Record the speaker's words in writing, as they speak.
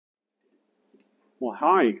Well,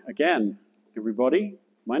 hi again, everybody.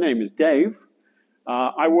 My name is Dave.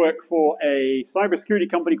 I work for a cybersecurity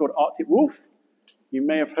company called Arctic Wolf. You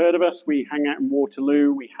may have heard of us. We hang out in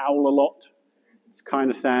Waterloo. We howl a lot. It's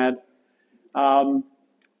kind of sad.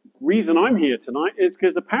 Reason I'm here tonight is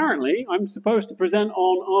because apparently I'm supposed to present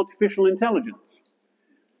on artificial intelligence.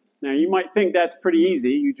 Now, you might think that's pretty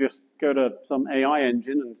easy. You just go to some AI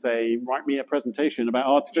engine and say, write me a presentation about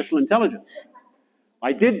artificial intelligence.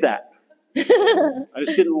 I did that. I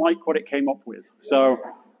just didn't like what it came up with. So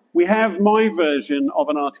we have my version of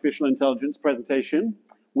an artificial intelligence presentation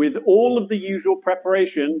with all of the usual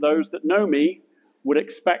preparation those that know me would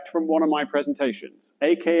expect from one of my presentations.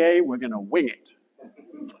 AKA, we're going to wing it.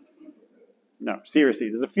 No, seriously,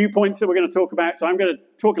 there's a few points that we're going to talk about. So I'm going to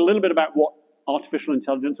talk a little bit about what artificial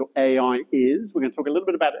intelligence or AI is. We're going to talk a little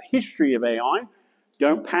bit about the history of AI.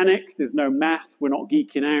 Don't panic. There's no math. We're not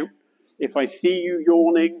geeking out. If I see you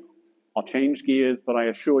yawning, I'll change gears, but I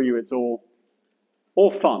assure you it's all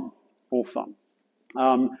fun, all fun.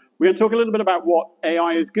 We're going to talk a little bit about what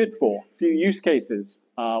AI is good for, a few use cases,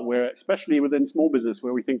 where, especially within small business,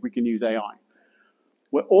 where we think we can use AI.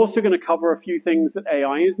 We're also going to cover a few things that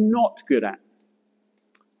AI is not good at.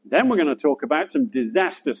 Then we're going to talk about some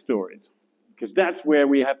disaster stories, because that's where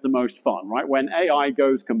we have the most fun, right? When AI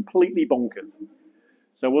goes completely bonkers.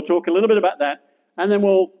 So we'll talk a little bit about that. And then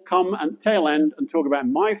we'll come at the tail end and talk about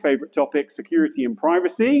my favorite topic, security and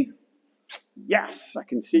privacy. Yes, I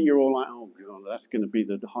can see you're all like, oh, God, that's going to be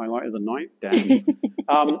the highlight of the night.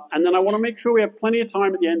 Damn. And then I want to make sure we have plenty of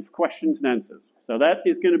time at the end for questions and answers. So that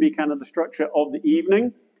is going to be kind of the structure of the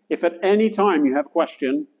evening. If at any time you have a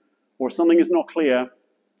question or something is not clear,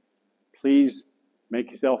 please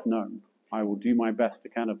make yourself known. I will do my best to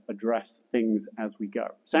kind of address things as we go.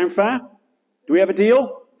 Sound fair? Do we have a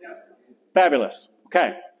deal? Fabulous.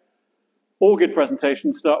 Okay. All good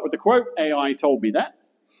presentations start with the quote, AI told me that.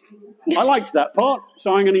 I liked that part,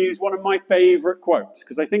 so I'm going to use one of my favorite quotes,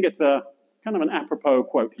 because I think it's a kind of an apropos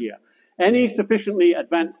quote here. Any sufficiently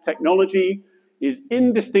advanced technology is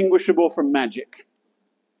indistinguishable from magic.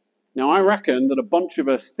 Now, I reckon that a bunch of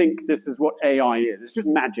us think this is what AI is. It's just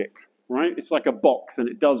magic, right? It's like a box, and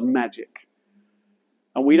it does magic.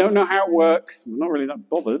 And we don't know how it works. We're not really that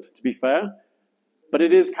bothered, to be fair. But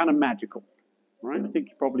it is kind of magical, right? I think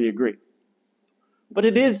you probably agree. But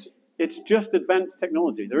it's just advanced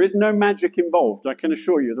technology. There is no magic involved, I can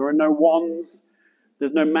assure you. There are no wands,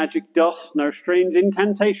 there's no magic dust, no strange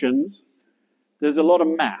incantations. There's a lot of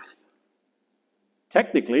math.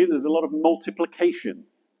 Technically, there's a lot of multiplication.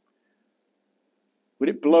 Would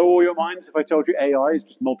it blow all your minds if I told you AI is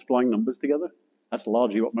just multiplying numbers together? That's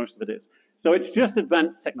largely what most of it is. So it's just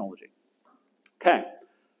advanced technology. Okay,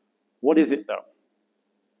 what is it though?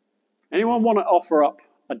 Anyone want to offer up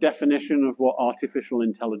a definition of what artificial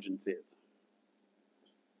intelligence is?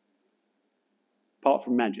 Apart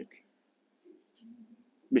from magic.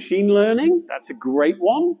 Machine learning, that's a great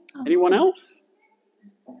one. Anyone else?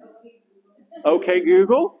 Okay,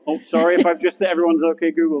 Google. Oh, sorry if I've just said everyone's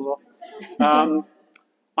okay, Google's off.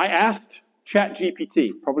 I asked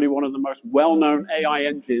ChatGPT, probably one of the most well-known AI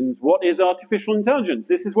engines, what is artificial intelligence?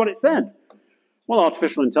 This is what it said. Well,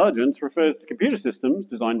 artificial intelligence refers to computer systems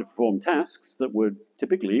designed to perform tasks that would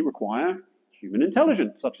typically require human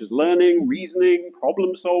intelligence, such as learning, reasoning,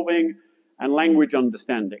 problem solving, and language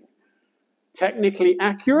understanding. Technically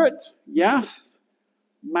accurate? Yes.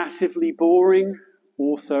 Massively boring?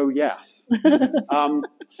 Also yes.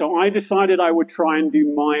 So I decided I would try and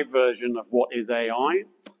do my version of what is AI,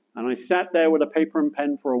 and I sat there with a paper and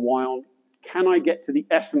pen for a while. Can I get to the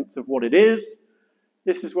essence of what it is?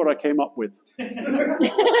 This is what I came up with.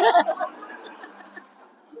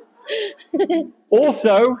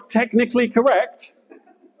 Also, technically correct,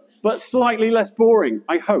 but slightly less boring,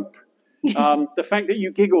 I hope. The fact that you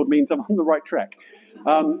giggled means I'm on the right track.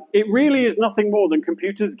 It really is nothing more than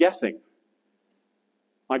computers guessing.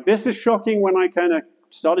 Like, this is shocking when I kind of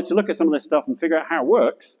started to look at some of this stuff and figure out how it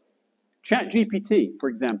works. ChatGPT, for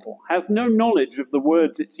example, has no knowledge of the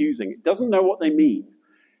words it's using. It doesn't know what they mean.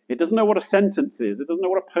 It doesn't know what a sentence is. It doesn't know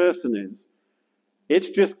what a person is. It's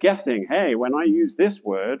just guessing, hey, when I use this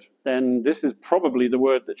word, then this is probably the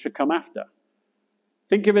word that should come after.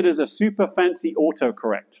 Think of it as a super fancy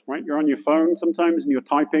autocorrect, right? You're on your phone sometimes and you're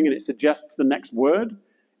typing and it suggests the next word.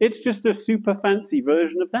 It's just a super fancy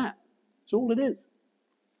version of that. That's all it is.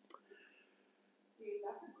 Dude,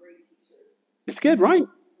 that's a great t-shirt. It's good, right?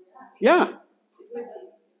 Yeah.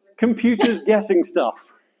 Computers guessing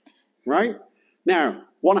stuff, right? Now,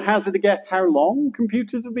 want to hazard a guess how long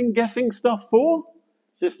computers have been guessing stuff for?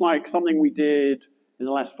 Is this like something we did in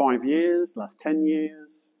the last 5 years, last 10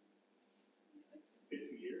 years? 50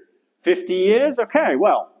 years. 50 years? Okay,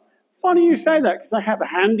 well, funny you say that, because I have a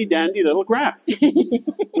handy-dandy little graph,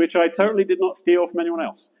 which I totally did not steal from anyone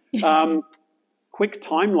else. Quick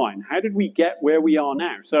timeline. How did we get where we are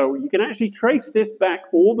now? So you can actually trace this back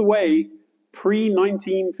all the way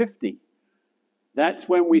pre-1950. That's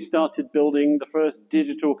when we started building the first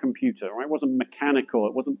digital computer, right? It wasn't mechanical.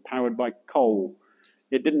 It wasn't powered by coal.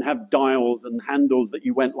 It didn't have dials and handles that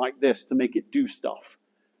you went like this to make it do stuff.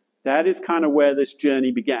 That is kind of where this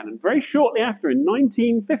journey began. And very shortly after, in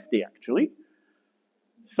 1950 actually,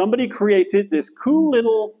 somebody created this cool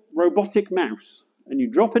little robotic mouse. And you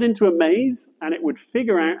drop it into a maze, and it would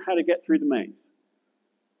figure out how to get through the maze.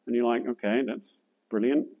 And you're like, okay, that's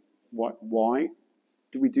brilliant. Why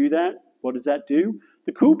do we do that? What does that do?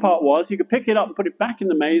 The cool part was you could pick it up and put it back in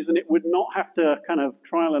the maze, and it would not have to kind of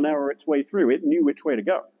trial and error its way through. It knew which way to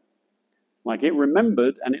go. Like, it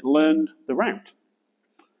remembered, and it learned the route.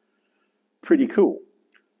 Pretty cool.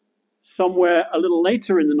 Somewhere a little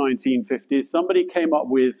later in the 1950s, somebody came up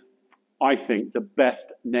with, I think, the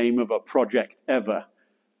best name of a project ever,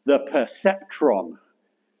 the perceptron.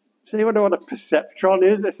 Does anyone know what a perceptron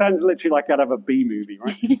is? It sounds literally like out of a B movie,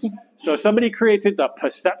 right? So somebody created the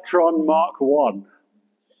perceptron Mark I.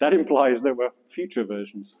 That implies there were future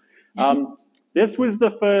versions. This was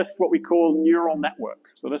the first, what we call neural network.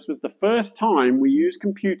 So this was the first time we used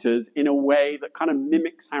computers in a way that kind of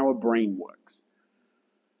mimics how a brain works.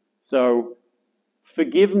 So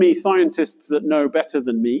forgive me, scientists that know better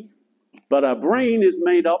than me, but our brain is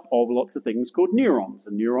made up of lots of things called neurons.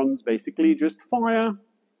 And neurons basically just fire,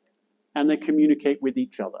 and they communicate with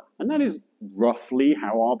each other. And that is roughly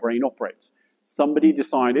how our brain operates. Somebody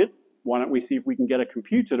decided, why don't we see if we can get a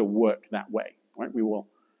computer to work that way? Right? We will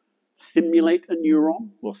simulate a neuron,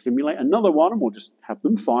 we'll simulate another one, and we'll just have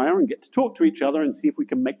them fire and get to talk to each other and see if we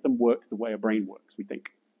can make them work the way a brain works, we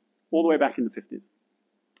think. All the way back in the 50s.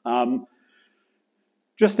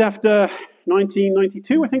 Just after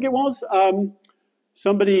 1992, I think it was,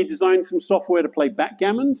 somebody designed some software to play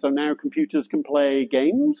backgammon, so now computers can play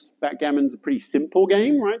games. Backgammon's a pretty simple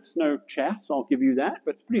game, right? It's no chess, I'll give you that,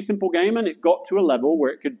 but it's a pretty simple game, and it got to a level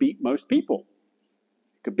where it could beat most people.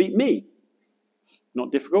 It could beat me. Not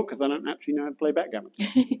difficult, because I don't actually know how to play backgammon.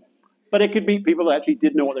 But it could beat people that actually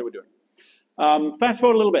did know what they were doing. Fast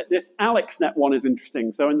forward a little bit. This AlexNet one is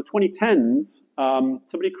interesting. So in the 2010s,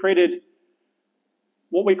 somebody created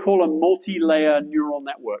what we call a multi-layer neural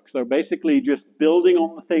network. So basically just building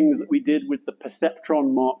on the things that we did with the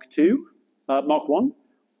Perceptron Mark I.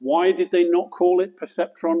 Why did they not call it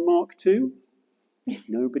Perceptron Mark II?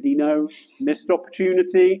 Nobody knows. Missed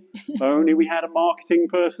opportunity. Only we had a marketing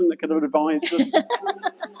person that could have advised us.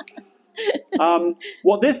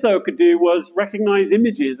 What this, though, could do was recognize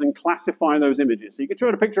images and classify those images. So you could show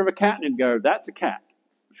it a picture of a cat and it'd go, that's a cat.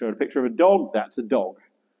 Show it a picture of a dog, that's a dog.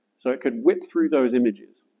 So it could whip through those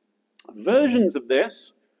images. Versions of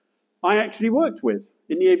this I actually worked with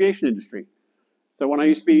in the aviation industry. So when I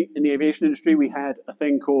used to be in the aviation industry, we had a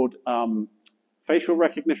thing called facial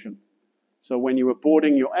recognition. So when you were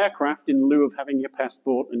boarding your aircraft, in lieu of having your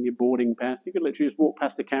passport and your boarding pass, you could literally just walk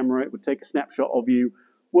past a camera, it would take a snapshot of you,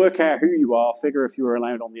 work out who you are, figure if you were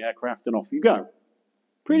allowed on the aircraft, and off you go.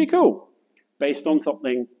 Pretty cool. Based on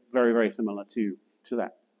something very, very similar to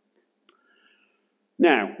that.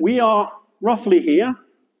 Now, we are roughly here,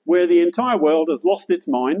 where the entire world has lost its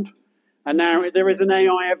mind, and now there is an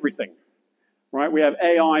AI everything. Right? We have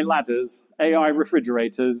AI ladders, AI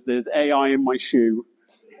refrigerators, there's AI in my shoe.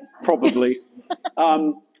 Probably.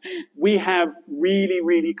 We have really,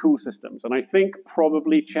 really cool systems. And I think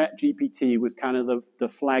probably ChatGPT was kind of the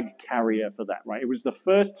flag carrier for that, right? It was the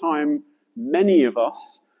first time many of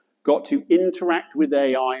us got to interact with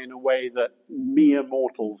AI in a way that mere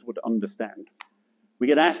mortals would understand. We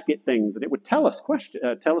could ask it things and it would tell us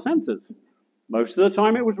answers. Most of the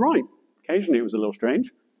time it was right. Occasionally it was a little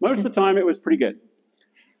strange. Most of the time it was pretty good.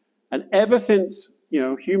 And ever since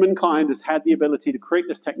humankind has had the ability to create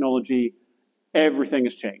this technology, everything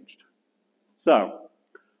has changed. So,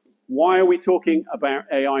 why are we talking about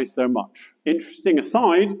AI so much? Interesting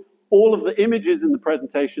aside, all of the images in the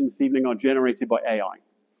presentation this evening are generated by AI.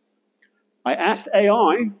 I asked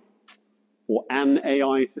AI, or an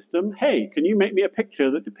AI system, hey, can you make me a picture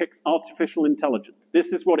that depicts artificial intelligence?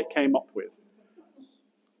 This is what it came up with.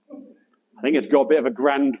 I think it's got a bit of a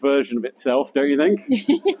grand version of itself, don't you think?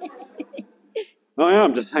 Oh yeah,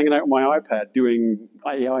 I'm just hanging out on my iPad doing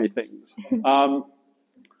AI things.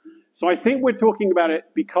 So I think we're talking about it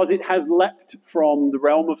because it has leapt from the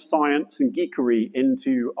realm of science and geekery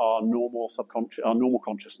into our normal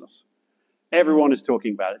consciousness. Everyone is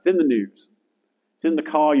talking about it. It's in the news. It's in the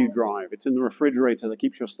car you drive. It's in the refrigerator that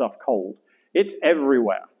keeps your stuff cold. It's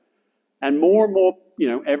everywhere. And more,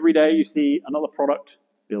 every day you see another product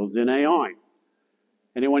builds in AI.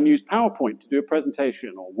 Anyone use PowerPoint to do a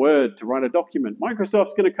presentation or Word to write a document?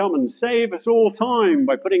 Microsoft's going to come and save us all time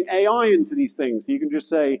by putting AI into these things. So you can just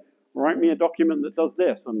say, write me a document that does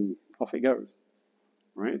this, and off it goes.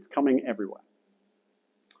 Right? It's coming everywhere.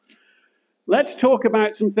 Let's talk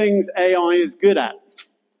about some things AI is good at.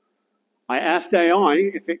 I asked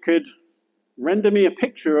AI if it could render me a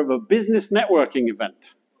picture of a business networking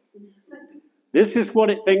event. This is what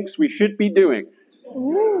it thinks we should be doing.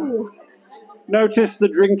 Ooh. Notice the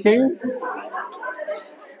drinking.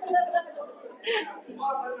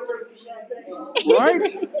 Right?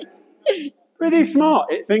 Pretty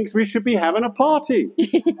smart. It thinks we should be having a party.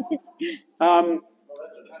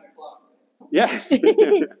 Yeah.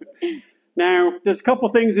 Now, there's a couple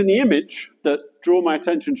things in the image that draw my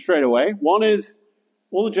attention straight away. One is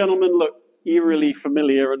all the gentlemen look eerily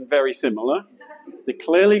familiar and very similar. They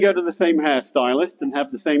clearly go to the same hairstylist and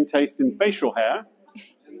have the same taste in facial hair.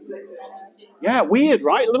 Yeah, weird,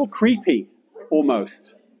 right? A little creepy,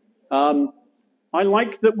 almost. I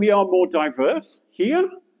like that we are more diverse here.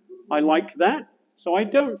 I like that. So I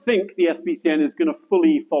don't think the SBCN is going to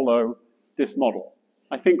fully follow this model.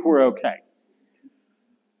 I think we're okay.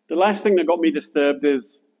 The last thing that got me disturbed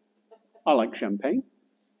is I like champagne.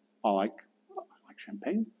 I like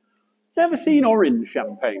champagne. Never seen orange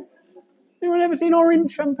champagne. Anyone ever seen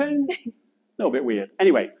orange champagne? A little bit weird.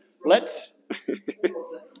 Anyway, let's...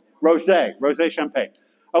 Rosé champagne.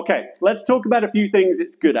 Okay, let's talk about a few things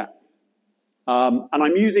it's good at. And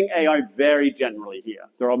I'm using AI very generally here.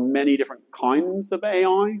 There are many different kinds of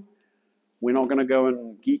AI. We're not going to go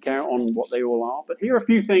and geek out on what they all are, but here are a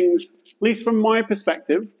few things, at least from my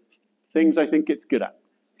perspective, things I think it's good at.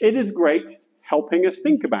 It is great helping us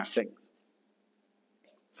think about things.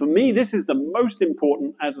 For me, this is the most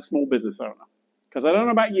important as a small business owner. Because I don't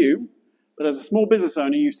know about you, but as a small business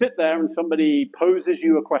owner, you sit there and somebody poses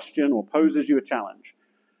you a question or poses you a challenge,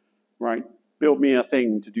 right? Build me a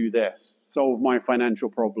thing to do this, solve my financial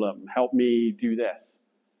problem, help me do this.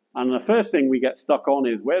 And the first thing we get stuck on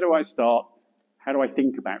is, where do I start? How do I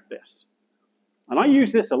think about this? And I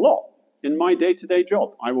use this a lot in my day-to-day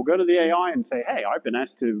job. I will go to the AI and say, hey, I've been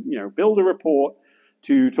asked to build a report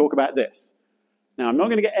to talk about this. Now, I'm not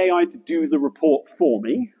going to get AI to do the report for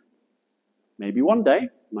me. Maybe one day,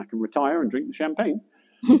 and I can retire and drink the champagne.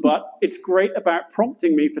 But it's great about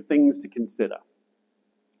prompting me for things to consider.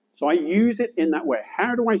 So I use it in that way.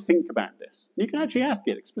 How do I think about this? You can actually ask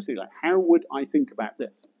it explicitly, like, how would I think about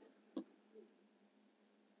this?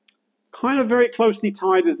 Kind of very closely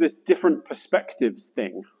tied is this different perspectives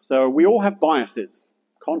thing. So we all have biases,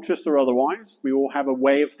 conscious or otherwise. We all have a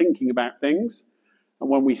way of thinking about things. And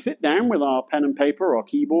when we sit down with our pen and paper or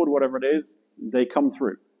keyboard, whatever it is, they come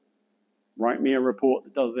through. Write me a report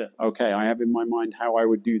that does this. Okay, I have in my mind how I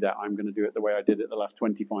would do that. I'm going to do it the way I did it the last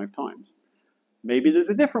 25 times. Maybe there's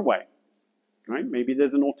a different way, right? Maybe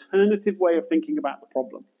there's an alternative way of thinking about the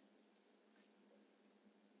problem.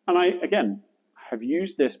 And I, again, have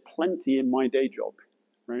used this plenty in my day job,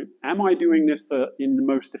 right? Am I doing this in the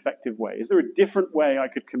most effective way? Is there a different way I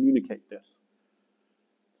could communicate this?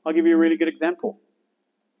 I'll give you a really good example.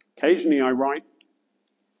 Occasionally I write,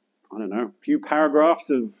 I don't know, a few paragraphs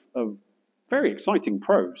of very exciting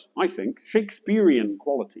prose, I think, Shakespearean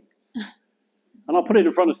quality. And I'll put it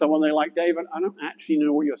in front of someone, they're like, Dave, I don't actually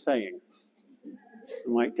know what you're saying.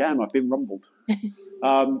 I'm like, damn, I've been rumbled.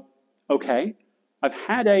 Okay. I've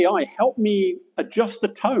had AI help me adjust the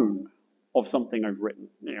tone of something I've written.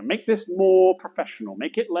 Make this more professional,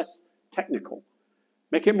 make it less technical,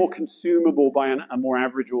 make it more consumable by a more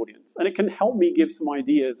average audience. And it can help me give some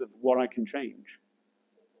ideas of what I can change.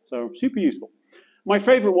 So super useful. My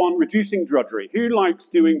favorite one, reducing drudgery. Who likes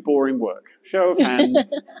doing boring work? Show of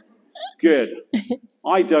hands. Good.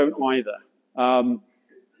 I don't either.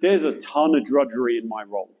 There's a ton of drudgery in my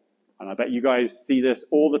role. And I bet you guys see this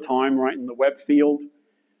all the time, right, in the web field.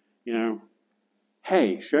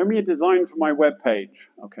 Hey, show me a design for my web page.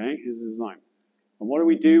 Okay, here's the design. And what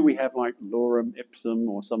do? We have like lorem ipsum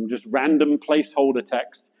or some just random placeholder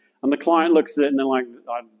text. And the client looks at it and they're like,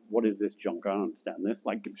 what is this junk? I don't understand this.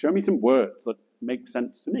 Like, show me some words that make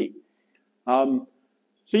sense to me.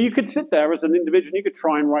 So you could sit there as an individual, you could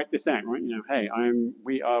try and write this out, right? Hey,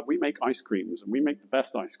 we make ice creams, and we make the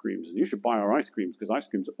best ice creams, and you should buy our ice creams because ice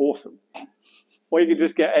creams are awesome. Or you could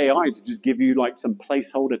just get AI to just give you like some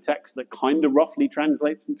placeholder text that kind of roughly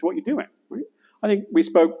translates into what you're doing, right? I think we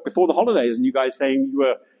spoke before the holidays, and you guys saying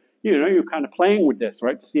you were kind of playing with this,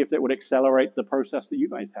 right, to see if it would accelerate the process that you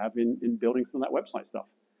guys have in building some of that website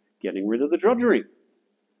stuff, getting rid of the drudgery.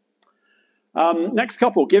 Next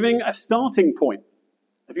couple, giving a starting point.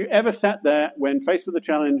 Have you ever sat there when faced with a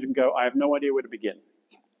challenge and go, I have no idea where to begin?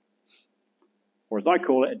 Or as I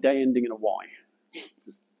call it, a day ending in a Y.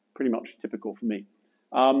 It's pretty much typical for me.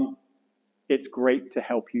 It's great to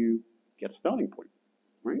help you get a starting point,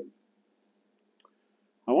 right?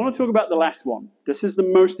 I want to talk about the last one. This is the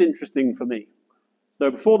most interesting for me.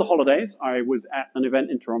 So before the holidays, I was at an event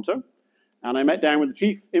in Toronto, and I met down with the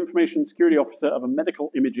Chief Information Security Officer of a medical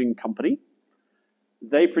imaging company.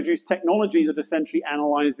 They produce technology that essentially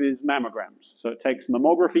analyzes mammograms. So it takes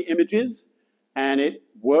mammography images, and it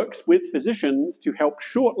works with physicians to help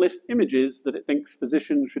shortlist images that it thinks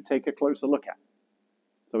physicians should take a closer look at.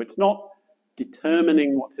 So it's not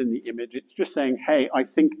determining what's in the image. It's just saying, hey, I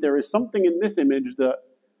think there is something in this image that,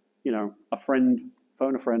 a friend,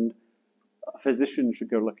 phone a friend, a physician should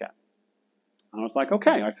go look at. And I was like,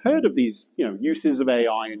 okay, I've heard of these, uses of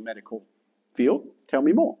AI in medical field. Tell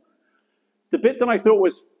me more. The bit that I thought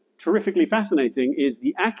was terrifically fascinating is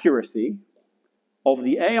the accuracy of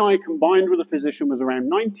the AI combined with a physician was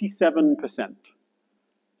around 97%.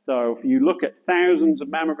 So if you look at thousands of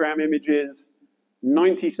mammogram images,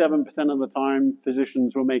 97% of the time,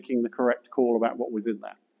 physicians were making the correct call about what was in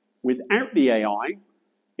there. Without the AI,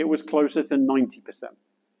 it was closer to 90%.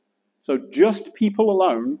 So just people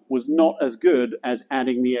alone was not as good as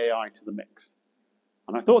adding the AI to the mix.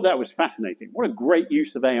 And I thought that was fascinating. What a great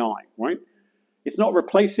use of AI, right? It's not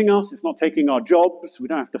replacing us. It's not taking our jobs. We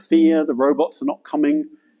don't have to fear the robots are not coming.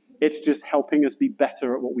 It's just helping us be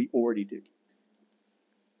better at what we already do.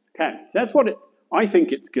 Okay, so that's what I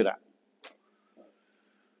think it's good at.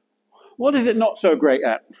 What is it not so great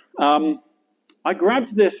at? I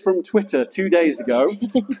grabbed this from Twitter 2 days ago.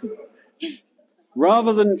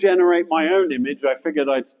 Rather than generate my own image, I figured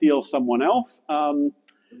I'd steal someone else's.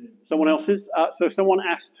 So someone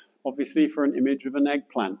asked, obviously, for an image of an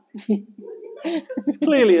eggplant. It's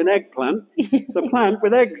clearly an eggplant. It's a plant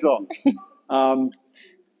with eggs on.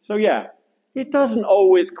 So yeah, it doesn't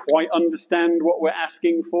always quite understand what we're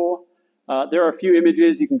asking for. There are a few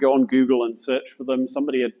images. You can go on Google and search for them.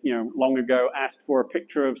 Somebody had, long ago asked for a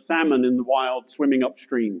picture of salmon in the wild swimming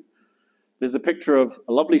upstream. There's a picture of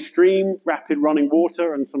a lovely stream, rapid running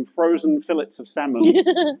water, and some frozen fillets of salmon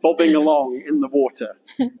bobbing along in the water.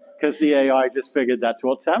 Because the AI just figured that's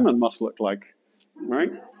what salmon must look like,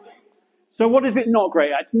 right? So what is it not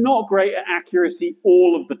great at? It's not great at accuracy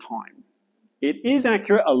all of the time. It is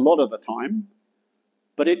accurate a lot of the time,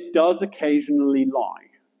 but it does occasionally lie.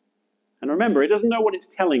 And remember, it doesn't know what it's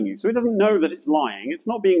telling you. So it doesn't know that it's lying. It's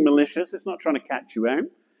not being malicious. It's not trying to catch you out.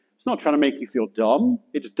 It's not trying to make you feel dumb.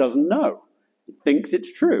 It just doesn't know. It thinks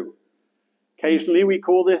it's true. Occasionally, we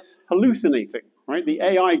call this hallucinating, right? The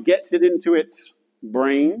AI gets it into its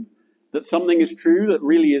brain that something is true that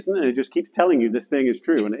really isn't, and it just keeps telling you this thing is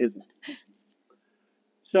true, and it isn't.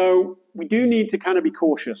 So we do need to kind of be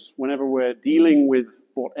cautious whenever we're dealing with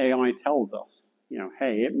what AI tells us.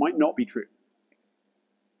 Hey, it might not be true.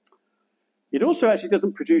 It also actually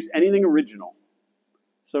doesn't produce anything original.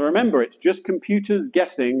 So remember, it's just computers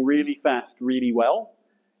guessing really fast, really well.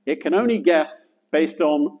 It can only guess based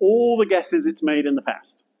on all the guesses it's made in the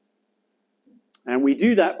past. And we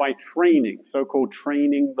do that by training, so-called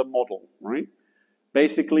training the model, right?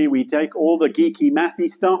 Basically, we take all the geeky, mathy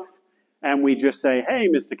stuff, and we just say, hey,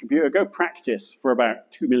 Mr. Computer, go practice for about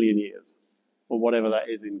 2 million years, or whatever that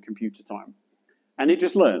is in computer time. And it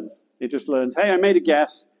just learns. It just learns, hey, I made a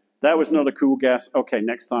guess. That was not a cool guess. Okay,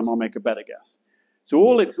 next time I'll make a better guess. So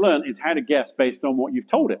all it's learned is how to guess based on what you've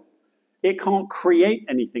told it. It can't create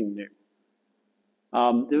anything new.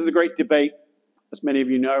 This is a great debate. As many of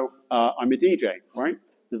you know, I'm a DJ, right?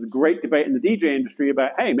 There's a great debate in the DJ industry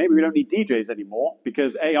about, hey, maybe we don't need DJs anymore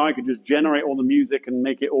because AI could just generate all the music and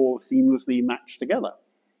make it all seamlessly match together.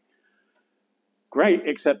 Great,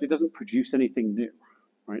 except it doesn't produce anything new,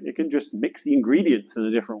 right? It can just mix the ingredients in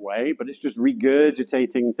a different way, but it's just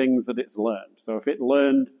regurgitating things that it's learned. So if it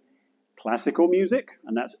learned classical music,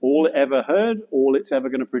 and that's all it ever heard, all it's ever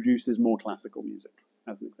going to produce is more classical music,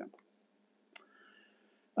 as an example.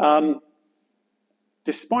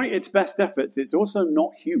 Despite its best efforts, it's also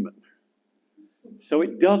not human. So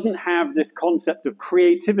it doesn't have this concept of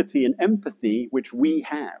creativity and empathy, which we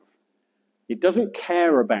have. It doesn't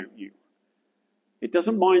care about you. It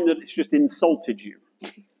doesn't mind that it's just insulted you,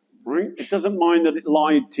 right? It doesn't mind that it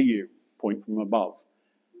lied to you, point from above.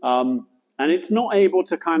 And it's not able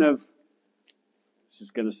to kind of, this is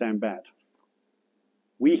going to sound bad.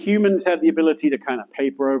 We humans have the ability to kind of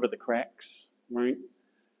paper over the cracks, right?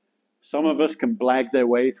 Some of us can blag their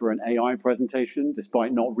way through an AI presentation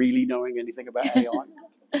despite not really knowing anything about AI.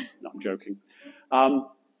 No, I'm joking.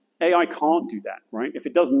 AI can't do that, right? If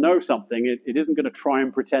it doesn't know something, it isn't going to try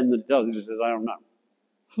and pretend that it does. It just says, I don't know.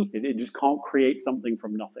 It just can't create something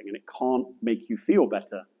from nothing, and it can't make you feel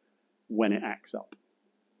better when it acts up.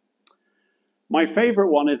 My favorite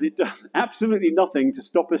one is it does absolutely nothing to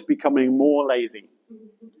stop us becoming more lazy.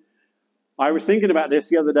 I was thinking about this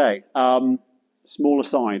the other day. Small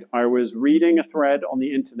aside, I was reading a thread on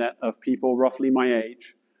the internet of people roughly my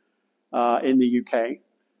age in the UK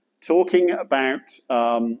talking about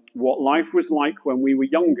what life was like when we were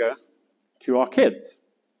younger to our kids.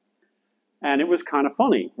 And it was kind of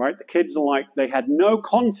funny, right? The kids are like, they had no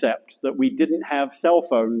concept that we didn't have cell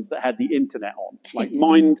phones that had the internet on. Like,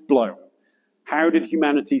 mind blown. How did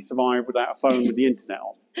humanity survive without a phone with the internet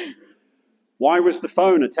on? Why was the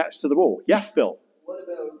phone attached to the wall? Yes, Bill? What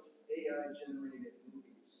about AI-generated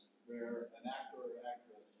movies where an actor or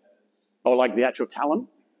actress has... Oh, like the actual talent?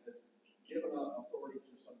 ...has given authority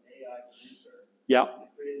to some AI producer. Yeah.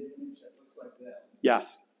 Created an image that looks like that.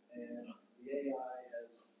 Yes. And the AI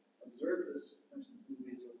has observed this person's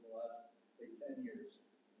movies over the last, say, 10 years.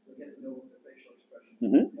 So they get to know what their facial expressions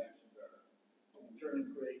and reactions are. And in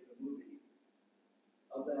turn, create a movie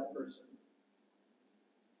of that person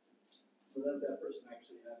without that person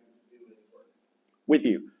actually having to do any work. With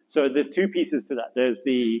you. So there's two pieces to that. There's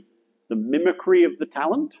the mimicry of the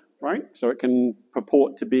talent, right? So it can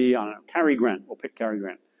purport to be, I don't know, Cary Grant. We'll pick Cary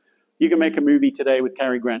Grant. You can make a movie today with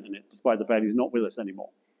Cary Grant in it, despite the fact he's not with us anymore.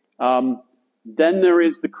 Then there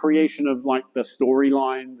is the creation of like the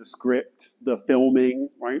storyline, the script, the filming,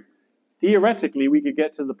 right? Theoretically, we could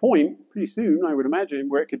get to the point pretty soon, I would imagine,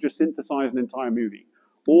 where it could just synthesize an entire movie.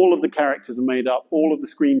 All of the characters are made up. All of the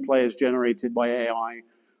screenplay is generated by AI.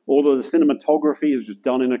 All of the cinematography is just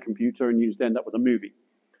done in a computer, and you just end up with a movie.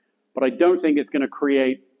 But I don't think it's going to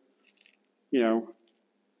create, you know,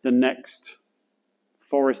 the next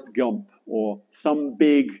Forrest Gump or some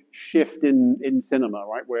big shift in cinema,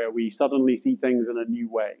 right, where we suddenly see things in a new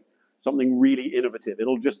way, something really innovative.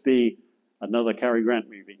 It'll just be another Cary Grant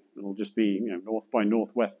movie. It'll just be, you know, North by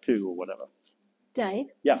Northwest 2 or whatever. Dave,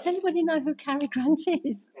 yes. Does anybody know who Cary Grant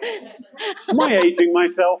is? Am I aging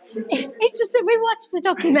myself? It's just that we watched a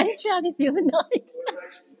documentary on it the other night.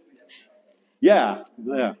 Yeah.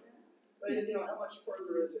 But, you know, how much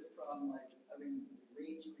further is it from, like, having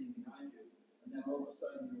green screen behind you, and then all of a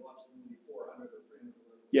sudden you watch the movie 400 or 300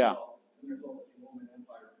 or yeah. and there's all this Roman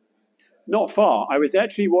Empire behind you. Not far. I was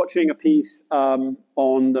actually watching a piece on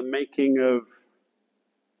the making of,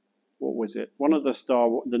 what was it? One of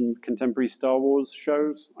the contemporary Star Wars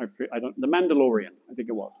shows. The Mandalorian, I think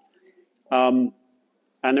it was. And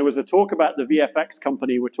there was a talk about the VFX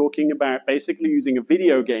company. We're talking about basically using a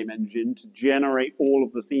video game engine to generate all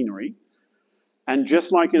of the scenery. And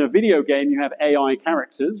just like in a video game, you have AI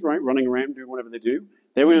characters, right, running around doing whatever they do.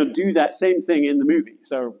 They were going to do that same thing in the movie.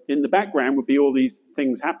 So in the background would be all these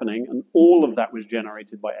things happening, and all of that was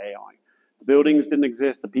generated by AI. The buildings didn't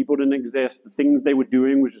exist, the people didn't exist, the things they were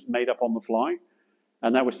doing was just made up on the fly.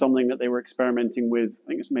 And that was something that they were experimenting with, I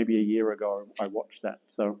think it's maybe a year ago I watched that.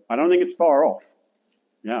 So I don't think it's far off.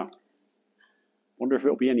 Yeah. Wonder if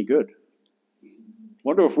it'll be any good.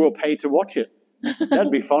 Wonder if we'll pay to watch it.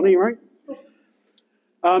 That'd be funny, right?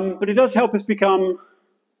 But it does help us become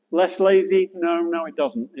less lazy. No, it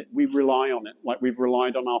doesn't. We rely on it like we've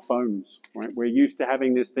relied on our phones, right? We're used to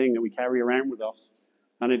having this thing that we carry around with us.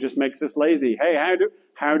 And it just makes us lazy. Hey,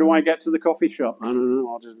 how do I get to the coffee shop? I don't know.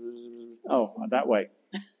 I'll just, that way.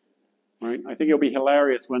 Right? I think it'll be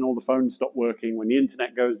hilarious when all the phones stop working, when the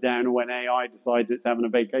internet goes down, or when AI decides it's having a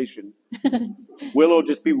vacation. We'll all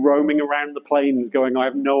just be roaming around the plains going, I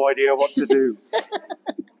have no idea what to do.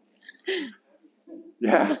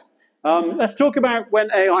 Yeah. Let's talk about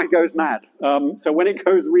when AI goes mad. So when it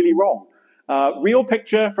goes really wrong. Real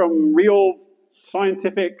picture from real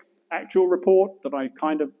scientific actual report that I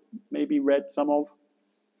kind of maybe read some of.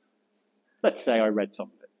 Let's say I read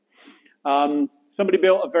some of it. Somebody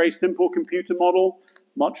built a very simple computer model,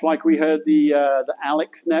 much like we heard the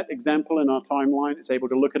AlexNet example in our timeline. It's able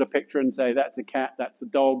to look at a picture and say, that's a cat, that's a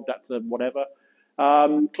dog, that's a whatever.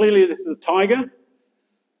 Clearly this is a tiger.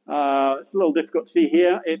 It's a little difficult to see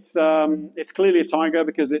here. It's clearly a tiger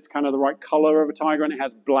because it's kind of the right color of a tiger and it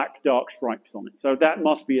has black dark stripes on it. So that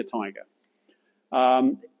must be a tiger.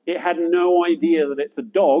 It had no idea that it's a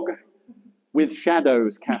dog with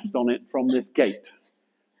shadows cast on it from this gate,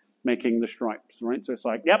 making the stripes, right? So it's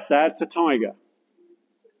like, yep, that's a tiger.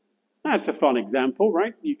 That's a fun example,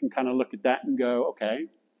 right? You can kind of look at that and go, okay,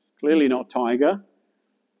 it's clearly not a tiger.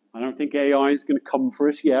 I don't think AI is going to come for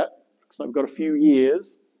us yet, because I've got a few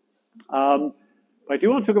years. But I do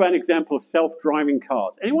want to talk about an example of self-driving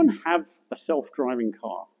cars. Anyone have a self-driving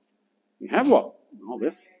car? You have one? Oh,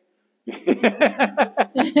 this. Yeah,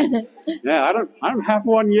 I don't have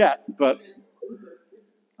one yet, but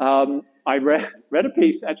I read a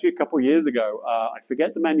piece actually a couple of years ago. I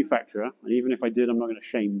forget the manufacturer, and even if I did, I'm not going to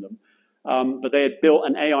shame them. But they had built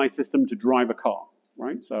an AI system to drive a car,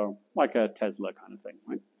 right? So like a Tesla kind of thing,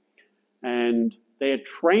 right? And they had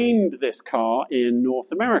trained this car in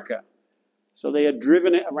North America. So they had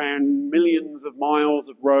driven it around millions of miles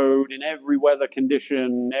of road in every weather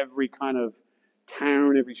condition, every kind of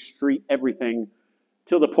town, every street, everything,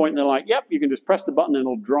 till the point they're like, yep, you can just press the button and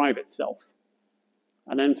it'll drive itself.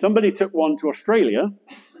 And then somebody took one to Australia,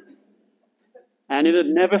 and it had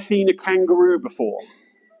never seen a kangaroo before.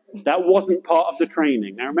 That wasn't part of the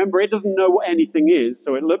training. Now remember, it doesn't know what anything is,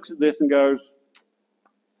 so it looks at this and goes,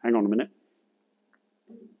 hang on a minute.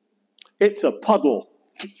 It's a puddle.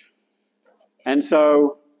 And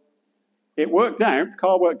so it worked out, the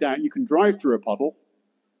car worked out, you can drive through a puddle.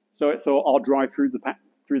 So it thought, I'll drive through the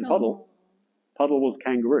puddle. Puddle was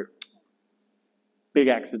kangaroo. Big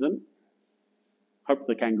accident. Hope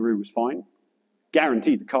the kangaroo was fine.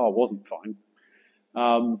 Guaranteed the car wasn't fine.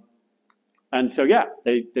 And so, yeah,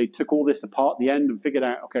 they took all this apart at the end and figured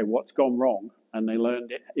out, okay, what's gone wrong? And they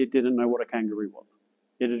learned it didn't know what a kangaroo was.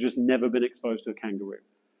 It had just never been exposed to a kangaroo.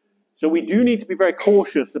 So we do need to be very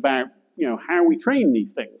cautious about, how we train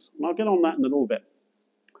these things. And I'll get on that in a little bit.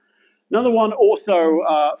 Another one also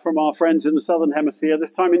from our friends in the Southern Hemisphere,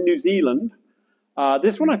 this time in New Zealand.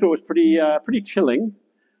 This one I thought was pretty chilling.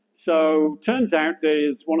 So turns out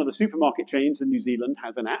there's one of the supermarket chains in New Zealand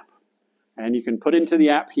has an app. And you can put into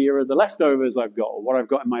the app, here are the leftovers I've got, or what I've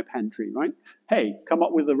got in my pantry, right? Hey, come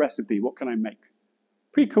up with a recipe. What can I make?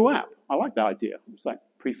 Pretty cool app. I like that idea. It's like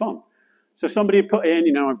pretty fun. So somebody put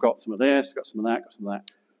in, I've got some of this, I've got some of that, got some of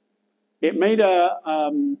that. It made a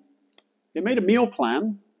meal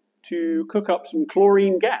plan to cook up some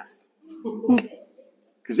chlorine gas.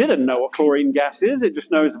 Because it didn't know what chlorine gas is. It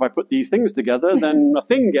just knows if I put these things together, then a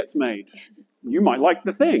thing gets made. You might like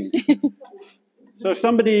the thing. So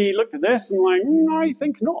somebody looked at this and like, I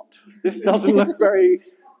think not. This doesn't look very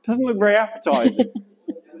appetizing.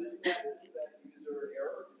 And is that user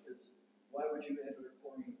error? Because why would you enter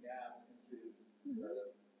chlorine gas into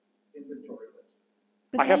the inventory list?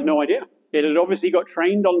 I have no idea. It had obviously got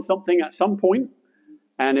trained on something at some point,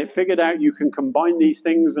 and it figured out you can combine these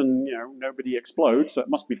things and, nobody explodes, so it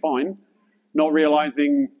must be fine, not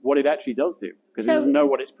realizing what it actually does do, because it doesn't know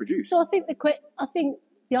what it's produced. So I think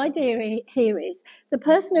the idea here is the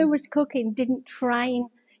person who was cooking didn't train.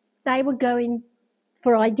 They were going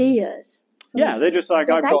for ideas. Yeah, they're just like,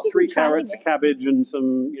 I've got 3 carrots, a cabbage, and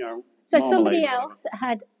some, So somebody else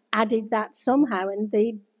had added that somehow, and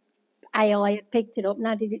the AI had picked it up and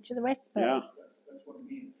added it to the recipe. Yeah. That's what I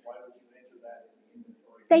mean. Why would you enter that in the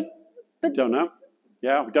inventory? Don't know.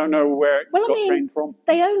 Yeah, we don't know where it got trained from.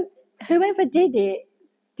 Whoever did it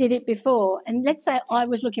before, and let's say I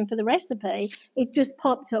was looking for the recipe, it just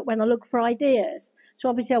popped up when I look for ideas. So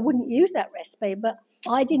obviously I wouldn't use that recipe, but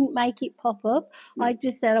I didn't make it pop up. Yeah. I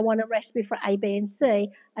just said I want a recipe for A, B, and C,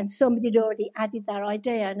 and somebody had already added that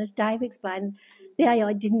idea. And as Dave explained, the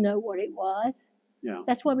AI didn't know what it was. Yeah.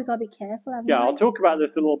 That's why we've got to be careful. I'll talk about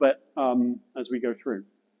this a little bit as we go through.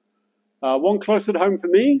 One closer to home for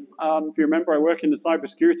me, if you remember, I work in the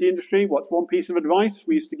cybersecurity industry. What's one piece of advice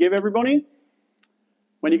we used to give everybody?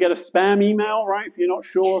 When you get a spam email, right, if you're not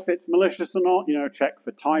sure if it's malicious or not, check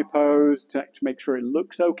for typos, to make sure it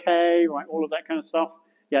looks okay, right, all of that kind of stuff.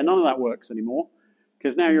 Yeah, none of that works anymore.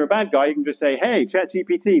 Because now you're a bad guy, you can just say, hey,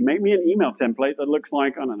 ChatGPT, make me an email template that looks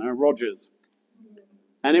like, I don't know, Rogers.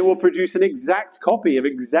 And it will produce an exact copy of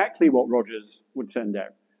exactly what Rogers would send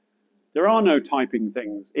out. There are no typing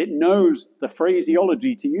things. It knows the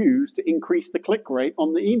phraseology to use to increase the click rate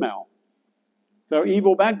on the email. So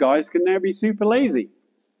evil bad guys can now be super lazy.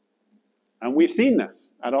 And we've seen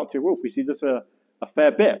this at Arctic Wolf. We see this a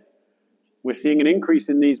fair bit. We're seeing an increase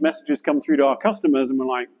in these messages come through to our customers, and we're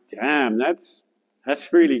like, damn, that's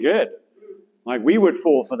really good. Like, we would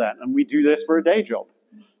fall for that, and we do this for a day job.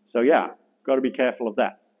 So yeah, got to be careful of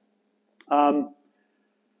that.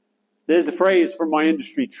 There's a phrase from my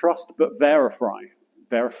industry, trust but verify.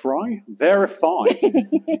 Verify? Verify.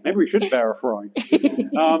 Maybe we should verify.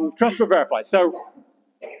 Trust but verify. So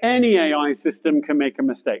any AI system can make a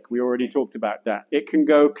mistake. We already talked about that. It can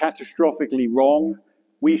go catastrophically wrong.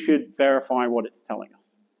 We should verify what it's telling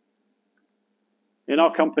us. In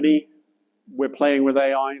our company, we're playing with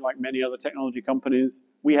AI like many other technology companies.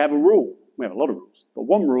 We have a rule. We have a lot of rules. But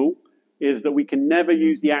one rule is that we can never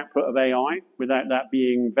use the output of AI without that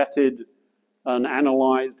being vetted and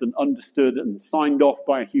analyzed and understood and signed off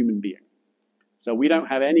by a human being. So we don't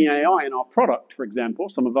have any AI in our product, for example.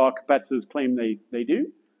 Some of our competitors claim they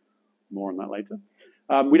do. More on that later.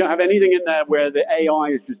 We don't have anything in there where the AI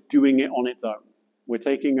is just doing it on its own. We're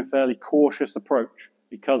taking a fairly cautious approach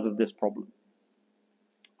because of this problem.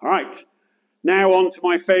 All right, now on to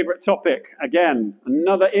my favorite topic. Again,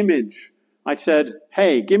 another image. I said,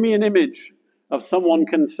 hey, give me an image of someone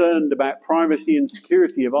concerned about privacy and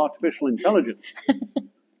security of artificial intelligence.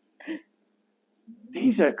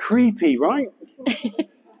 These are creepy, right?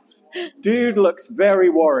 Dude looks very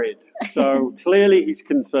worried. So clearly he's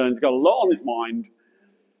concerned. He's got a lot on his mind.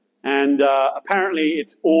 And apparently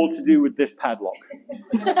it's all to do with this padlock.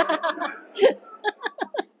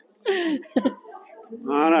 I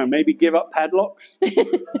don't know, maybe give up padlocks?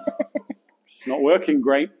 It's not working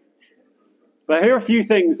great. But here are a few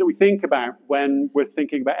things that we think about when we're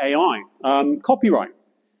thinking about AI. Copyright.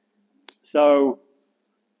 So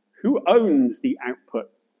who owns the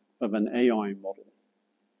output of an AI model?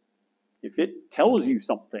 If it tells you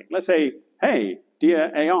something, let's say, hey,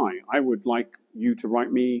 dear AI, I would like you to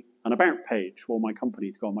write me an about page for my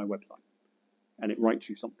company to go on my website. And it writes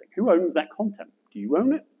you something. Who owns that content? Do you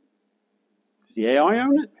own it? Does the AI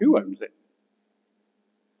own it? Who owns it?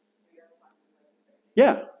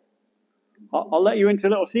 Yeah. I'll let you into a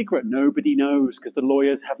little secret. Nobody knows because the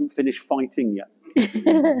lawyers haven't finished fighting yet.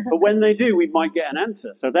 But when they do, we might get an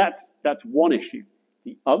answer. So that's one issue.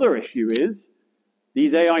 The other issue is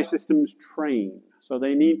these AI systems train. So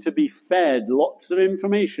they need to be fed lots of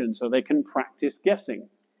information so they can practice guessing.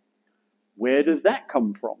 Where does that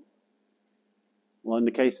come from? Well, in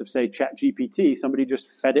the case of, say, ChatGPT, somebody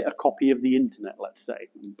just fed it a copy of the internet, let's say,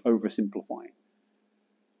 oversimplifying.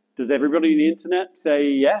 Does everybody on the internet say,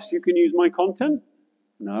 yes, you can use my content?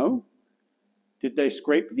 No. Did they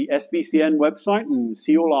scrape the SBCN website and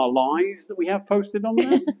see all our lies that we have posted on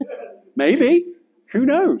there? Maybe. Who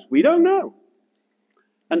knows? We don't know.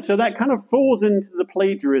 And so that kind of falls into the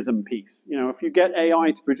plagiarism piece. You know, if you get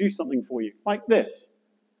AI to produce something for you, like this.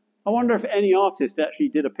 I wonder if any artist actually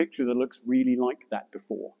did a picture that looks really like that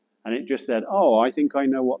before. And it just said, oh, I think I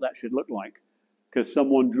know what that should look like, because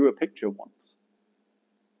someone drew a picture once.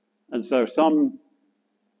 And so some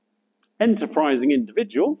enterprising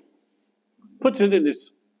individual puts it in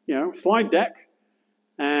this, slide deck,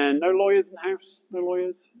 and no lawyers in the house, no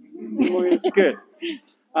lawyers, good.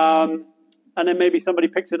 And then maybe somebody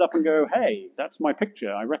picks it up and go, hey, that's my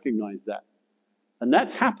picture, I recognize that. And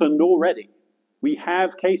that's happened already. We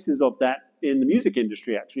have cases of that in the music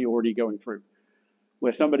industry actually already going through,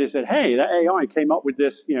 where somebody said, hey, that AI came up with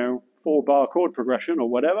this, 4-bar chord progression or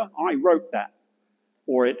whatever, I wrote that.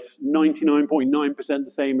 Or it's 99.9% the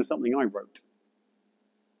same as something I wrote.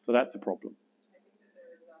 So that's a problem. I think that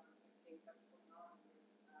there is a case that's going on in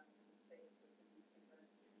the States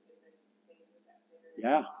with the music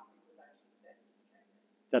Yeah,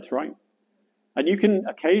 that's right. And you can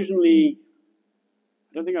occasionally,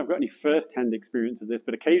 I don't think I've got any first-hand experience of this,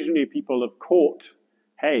 but occasionally people have caught,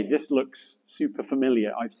 hey, this looks super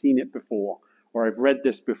familiar. I've seen it before, or I've read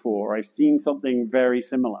this before, or I've seen something very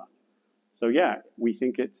similar. So yeah, we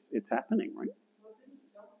think it's happening, right? Well,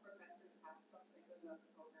 don't professors have something in the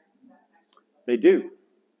program that actually... They do,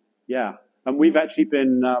 yeah. And we've actually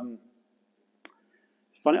been,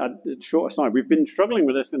 it's funny, short aside, we've been struggling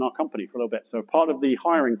with this in our company for a little bit. So part of the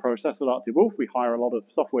hiring process at Arctic Wolf, we hire a lot of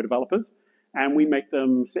software developers, and we make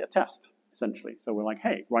them sit a test, essentially. So we're like,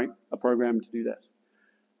 hey, write a program to do this.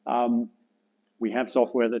 We have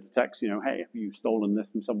software that detects, hey, have you stolen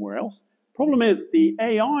this from somewhere else? Problem is the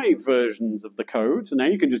AI versions of the code, so now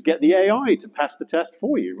you can just get the AI to pass the test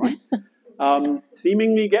for you, right?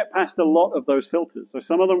 Seemingly get past a lot of those filters. So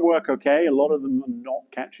some of them work okay, a lot of them are not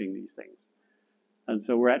catching these things. And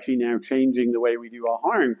so we're actually now changing the way we do our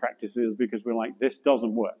hiring practices because we're like, this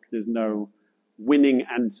doesn't work. There's no winning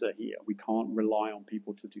answer here. We can't rely on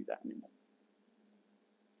people to do that anymore.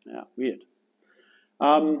 Yeah, weird.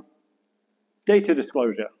 Data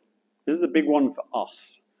disclosure. This is a big one for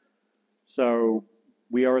us. So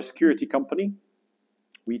we are a security company.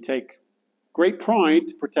 We take great pride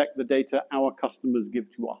to protect the data our customers give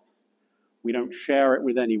to us. We don't share it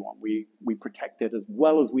with anyone. We protect it as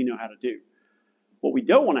well as we know how to do. What we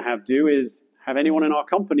don't want to do is have anyone in our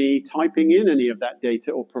company typing in any of that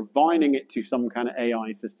data or providing it to some kind of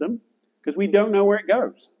AI system, because we don't know where it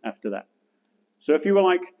goes after that. So if you were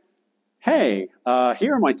like, hey,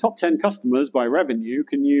 here are my top 10 customers by revenue.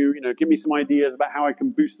 Can you, give me some ideas about how I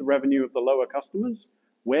can boost the revenue of the lower customers?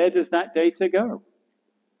 Where does that data go?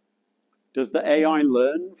 Does the AI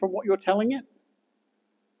learn from what you're telling it?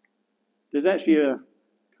 There's actually a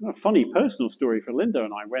kind of funny personal story for Linda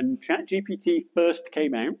and I. When ChatGPT first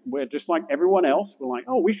came out, we're just like everyone else. We're like,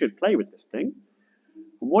 oh, we should play with this thing.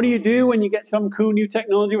 And what do you do when you get some cool new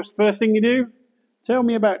technology? What's the first thing you do? Tell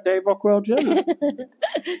me about Dave Ockwell-Jenner.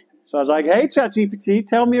 So I was like, hey, ChatGPT,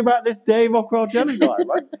 tell me about this Dave Ockwell-Jenner guy,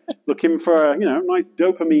 right? Looking for a nice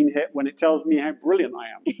dopamine hit when it tells me how brilliant I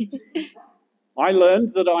am. I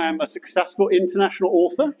learned that I am a successful international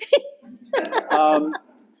author.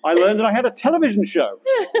 I learned that I had a television show.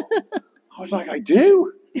 I was like, I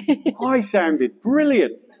do? I sounded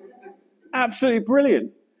brilliant. Absolutely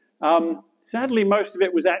brilliant. Sadly, most of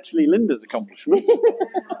it was actually Linda's accomplishments.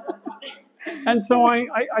 And so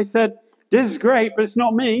I said, this is great, but it's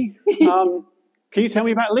not me. Can you tell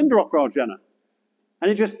me about Linda Ockwell-Jenner?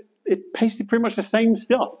 And it pasted pretty much the same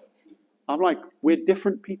stuff. I'm like, we're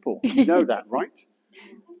different people. You know that, right?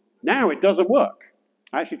 Now it doesn't work.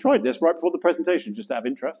 I actually tried this right before the presentation, just out of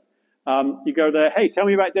interest. You go there, hey, tell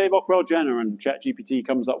me about Dave Ockwell-Jenner, and ChatGPT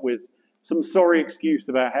comes up with some sorry excuse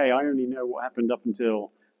about, hey, I only know what happened up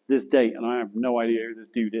until this date, and I have no idea who this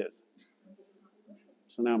dude is.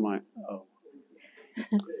 So now I'm like, oh.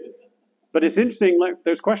 But it's interesting, like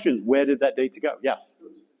those questions, where did that data go? Yes. So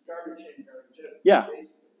it's garbage in, garbage out. Yeah.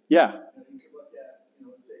 Yeah. You could look at,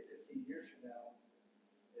 let's say 15 years from now,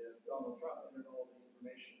 if Donald Trump entered all the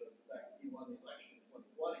information about the fact that he won the election in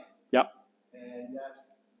 2020. Yeah. And you ask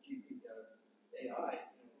AI,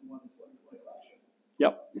 who won the 2020 election.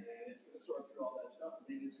 Yep. And it's going to sort through all that stuff, and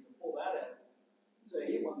maybe it's going to pull that out and say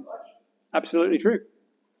he won the election. Absolutely true.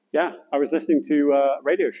 Yeah, I was listening to a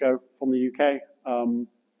radio show from the UK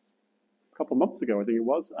a couple of months ago, I think it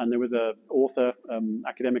was, and there was an author,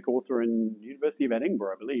 academic author in University of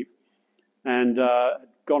Edinburgh, I believe, and had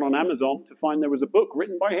gone on Amazon to find there was a book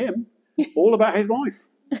written by him all about his life.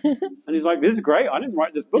 And he's like, this is great, I didn't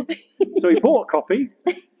write this book. So he bought a copy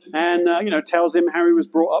and, tells him how he was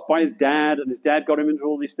brought up by his dad, and his dad got him into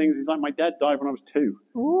all these things. He's like, my dad died when I was 2.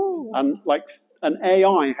 Ooh. And like an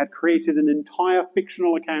AI had created an entire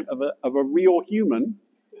fictional account of a real human,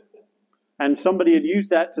 and somebody had used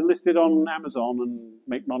that to list it on Amazon and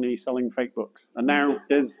make money selling fake books. And now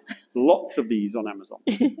there's lots of these on Amazon.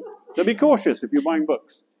 So be cautious if you're buying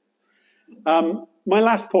books. My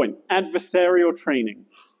last point, adversarial training.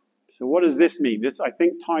 So what does this mean? This, I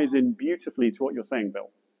think, ties in beautifully to what you're saying, Bill.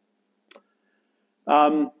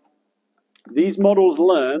 These models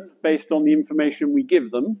learn based on the information we give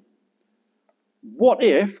them. What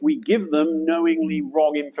if we give them knowingly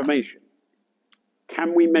wrong information?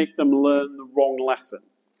 Can we make them learn the wrong lesson?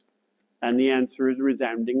 And the answer is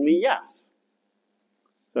resoundingly yes.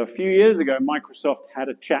 So a few years ago, Microsoft had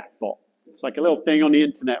a chat bot. It's like a little thing on the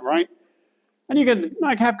internet, right? And you can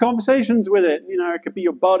have conversations with it. It could be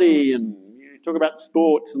your buddy, and you talk about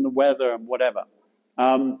sports and the weather and whatever.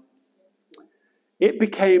 It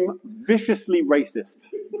became viciously racist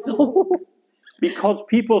because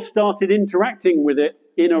people started interacting with it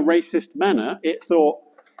in a racist manner. It thought,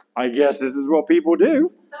 I guess this is what people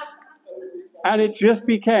do. And it just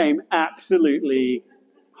became absolutely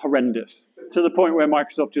horrendous to the point where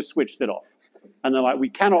Microsoft just switched it off. And they're like, we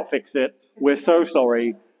cannot fix it. We're so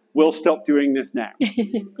sorry. We'll stop doing this now.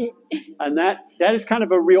 And that is kind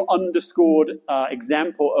of a real underscored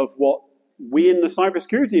example of what we in the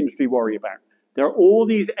cybersecurity industry worry about. There are all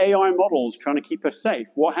these AI models trying to keep us safe.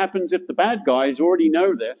 What happens if the bad guys already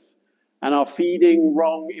know this and are feeding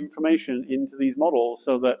wrong information into these models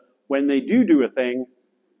so that when they do a thing,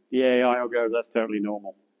 the AI will go, that's totally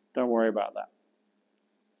normal. Don't worry about that.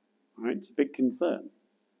 All right, it's a big concern.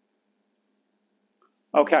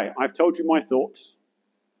 Okay, I've told you my thoughts.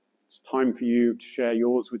 It's time for you to share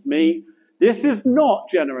yours with me. This is not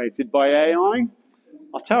generated by AI.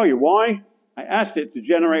 I'll tell you why. I asked it to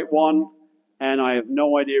generate one, and I have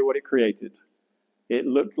no idea what it created. It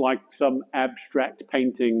looked like some abstract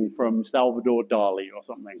painting from Salvador Dali or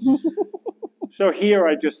something. So here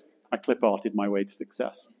I clip arted my way to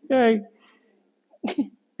success. Yay.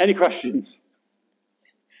 Any questions?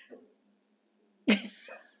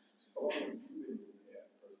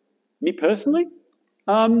 Me personally?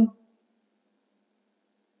 I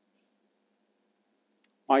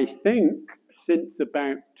think since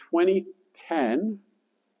about 2010,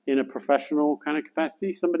 in a professional kind of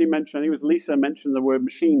capacity, somebody mentioned, I think it was Lisa mentioned the word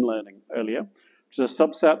machine learning earlier, which is a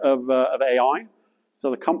subset of AI. So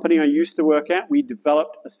the company I used to work at, we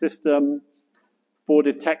developed a system for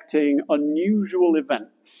detecting unusual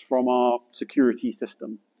events from our security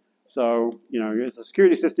system. So, as a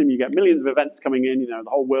security system, you get millions of events coming in, the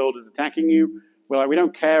whole world is attacking you. We're like, we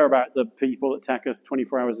don't care about the people that attack us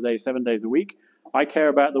 24 hours a day, 7 days a week. I care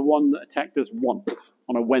about the one that attacked us once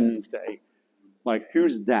on a Wednesday. Like,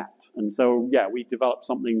 who's that? And so, yeah, we developed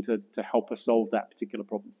something to help us solve that particular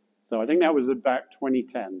problem. So I think that was about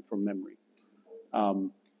 2010 from memory.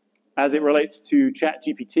 As it relates to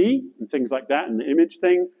ChatGPT and things like that, and the image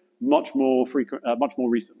thing, much more frequent, much more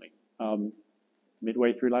recently.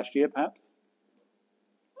 midway through last year, perhaps.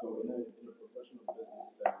 So in a professional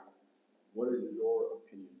business setting, what is your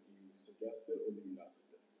opinion? Do you suggest it or do you not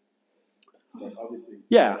suggest it? Like obviously,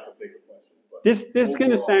 Yeah. that's a bigger question. But This is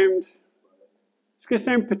going to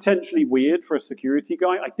sound potentially weird for a security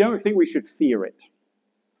guy. I don't think we should fear it,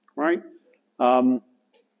 right? I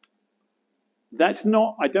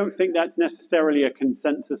don't think that's necessarily a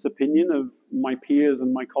consensus opinion of my peers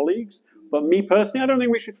and my colleagues. But me personally, I don't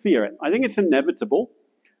think we should fear it. I think it's inevitable.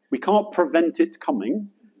 We can't prevent it coming,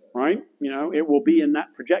 right? It will be in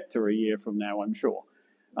that projector a year from now, I'm sure.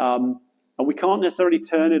 And we can't necessarily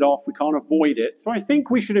turn it off. We can't avoid it. So I think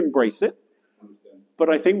we should embrace it. But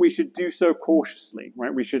I think we should do so cautiously,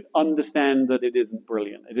 right? We should understand that it isn't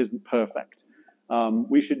brilliant. It isn't perfect.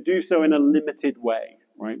 We should do so in a limited way,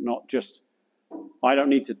 right? Not just, I don't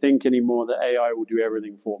need to think anymore, that AI will do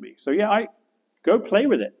everything for me. So yeah, go play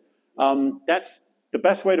with it. That's the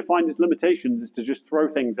best way to find its limitations, is to just throw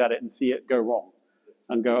things at it and see it go wrong.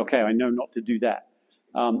 And go, okay, I know not to do that.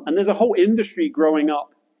 And there's a whole industry growing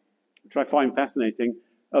up, which I find fascinating,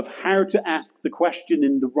 of how to ask the question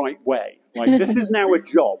in the right way. Like, this is now a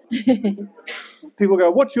job. People go,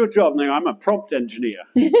 what's your job? And they go, I'm a prompt engineer.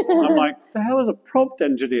 And I'm like, the hell is a prompt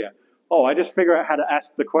engineer? Oh, I just figure out how to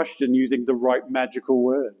ask the question using the right magical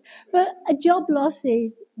word. But a job loss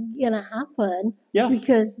is going to happen. Yes.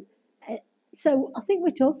 Because, so I think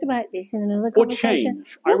we talked about this in another Or conversation.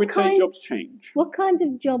 change. I would say jobs change. What kind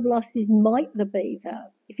of job losses might there be,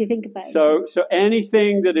 though, if you think about it? So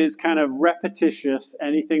anything that is kind of repetitious,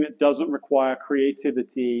 anything that doesn't require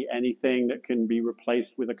creativity, anything that can be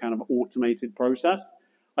replaced with a kind of automated process,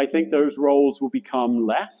 I think those roles will become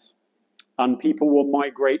less, and people will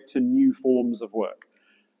migrate to new forms of work.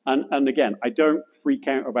 And again, I don't freak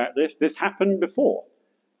out about this. This happened before.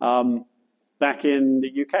 Back in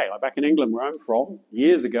the UK, like back in England where I'm from,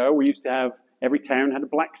 years ago, we used to have, every town had a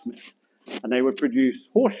blacksmith. And they would produce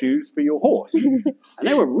horseshoes for your horse. And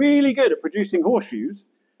they were really good at producing horseshoes.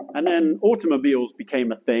 And then automobiles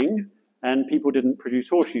became a thing, and people didn't produce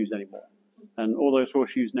horseshoes anymore. And all those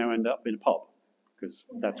horseshoes now end up in a pub, because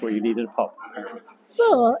that's what you need in a pub.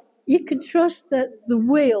 But you can trust that the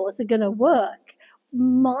wheels are going to work.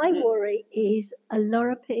 My worry is a lot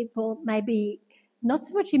of people, maybe not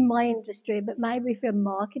so much in my industry, but maybe if you're a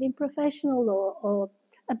marketing professional or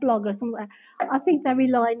a blogger or something like that, I think they're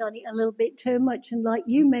relying on it a little bit too much. And like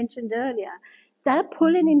you mentioned earlier, they're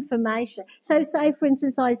pulling information. So say, for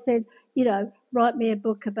instance, I said, write me a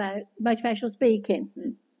book about motivational speaking.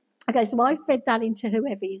 Okay, so I fed that into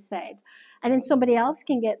whoever you said. And then somebody else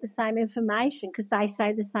can get the same information because they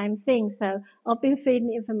say the same thing. So I've been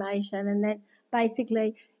feeding information, and then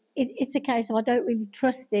basically it's a case of I don't really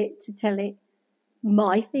trust it to tell it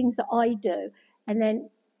my things that I do. And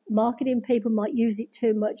then marketing people might use it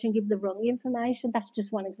too much and give the wrong information. That's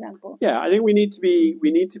just one example. Yeah, I think we need to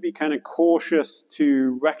be kind of cautious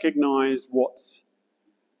to recognize what's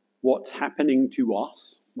happening to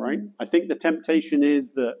us, right? I think the temptation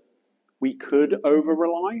is that we could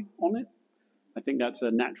over-rely on it. I think that's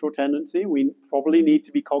a natural tendency. We probably need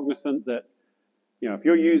to be cognizant that, if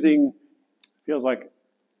you're using, feels like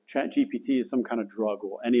ChatGPT is some kind of drug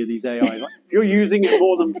or any of these AI. If you're using it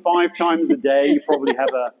more than 5 times a day, you probably have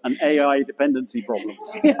an AI dependency problem.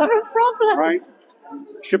 You have a problem. Right?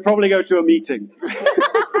 Should probably go to a meeting.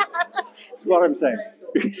 That's what I'm saying.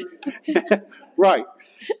 Right.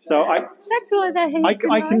 So that's why they're here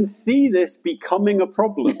I can see this becoming a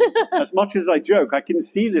problem. As much as I joke, I can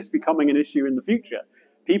see this becoming an issue in the future.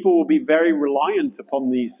 People will be very reliant upon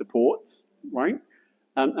these supports, right?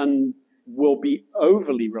 And will be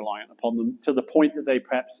overly reliant upon them to the point that they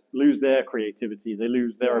perhaps lose their creativity, they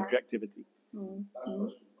lose their objectivity. Last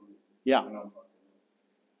question for me. Yeah.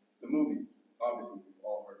 The movies, obviously, we've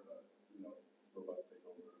all heard about, robots take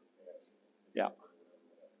over. Yeah.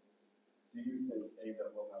 Do you think A,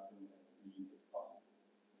 that will happen, and B, it's possible?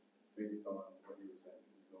 Based on what you were saying.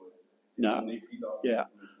 No. When they feed off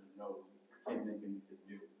information, no, it can't make anything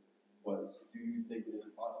new. But do you think it is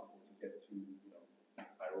possible to get to,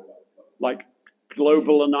 iRobot? Like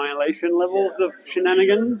global annihilation levels of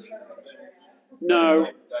shenanigans? No.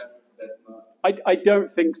 That's not. I don't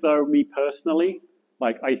think so, me personally.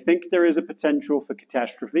 Like, I think there is a potential for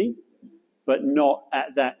catastrophe, but not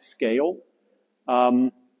at that scale.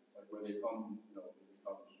 Like where they come,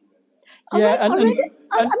 Yeah, I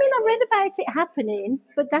read about it happening,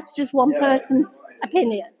 but that's just one person's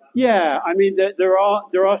opinion. Yeah, I mean, there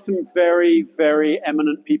are some very, very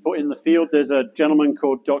eminent people in the field. There's a gentleman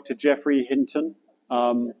called Dr. Jeffrey Hinton,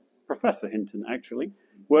 Professor Hinton, actually.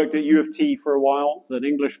 Worked at U of T for a while. He's an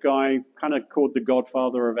English guy, kind of called the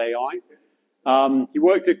godfather of AI. He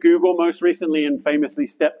worked at Google most recently and famously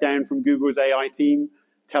stepped down from Google's AI team,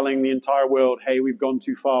 telling the entire world, hey, we've gone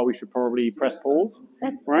too far, we should probably press pause.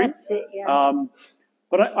 That's it, yeah.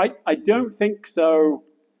 But I don't think so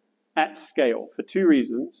at scale for two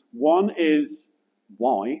reasons. One is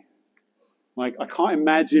why? Like, I can't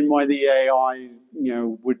imagine why the AI,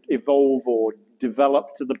 would evolve or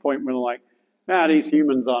develop to the point where like, these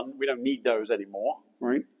humans we don't need those anymore,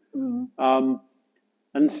 right? Mm-hmm.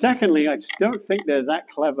 And secondly, I just don't think they're that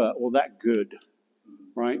clever or that good,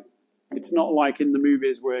 right? It's not like in the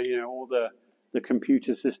movies where, all the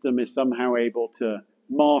computer system is somehow able to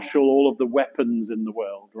marshal all of the weapons in the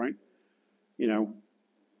world, right?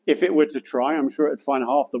 If it were to try, I'm sure it'd find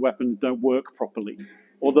half the weapons don't work properly,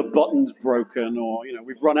 or the button's broken, or,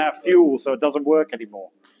 we've run out of fuel, so it doesn't work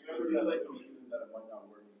anymore.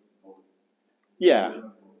 Yeah.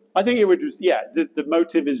 I think it would just, the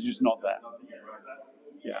motive is just not there.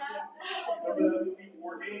 Yeah.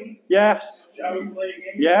 Yes.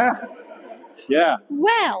 Yeah. Yeah.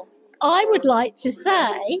 Well, I would like to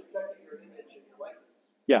say...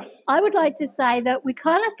 Yes. I would like to say that we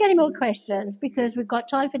can't ask any more questions because we've got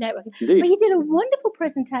time for networking. Indeed. But you did a wonderful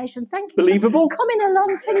presentation. Thank you Believable? for coming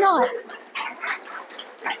along tonight.